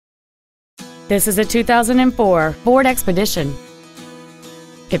This is a 2004 Ford Expedition.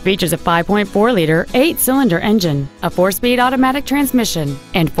 It features a 5.4-liter, 8-cylinder engine, a 4-speed automatic transmission,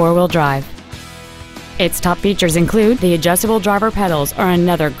 and 4-wheel drive. Its top features include the adjustable driver pedals are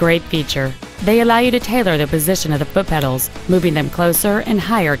another great feature. They allow you to tailor the position of the foot pedals, moving them closer and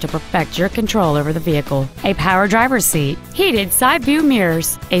higher to perfect your control over the vehicle. A power driver's seat, heated side view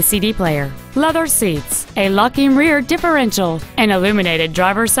mirrors, a CD player, leather seats, a locking rear differential, an illuminated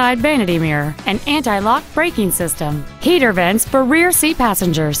driver's side vanity mirror, an anti-lock braking system, heater vents for rear seat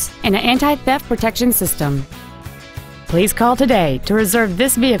passengers, and an anti-theft protection system. Please call today to reserve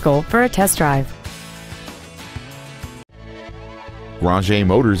this vehicle for a test drive. Granger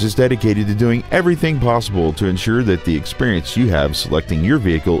Motors is dedicated to doing everything possible to ensure that the experience you have selecting your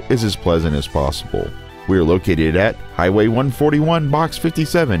vehicle is as pleasant as possible. We are located at Highway 141, Box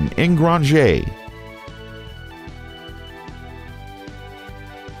 57 in Granger.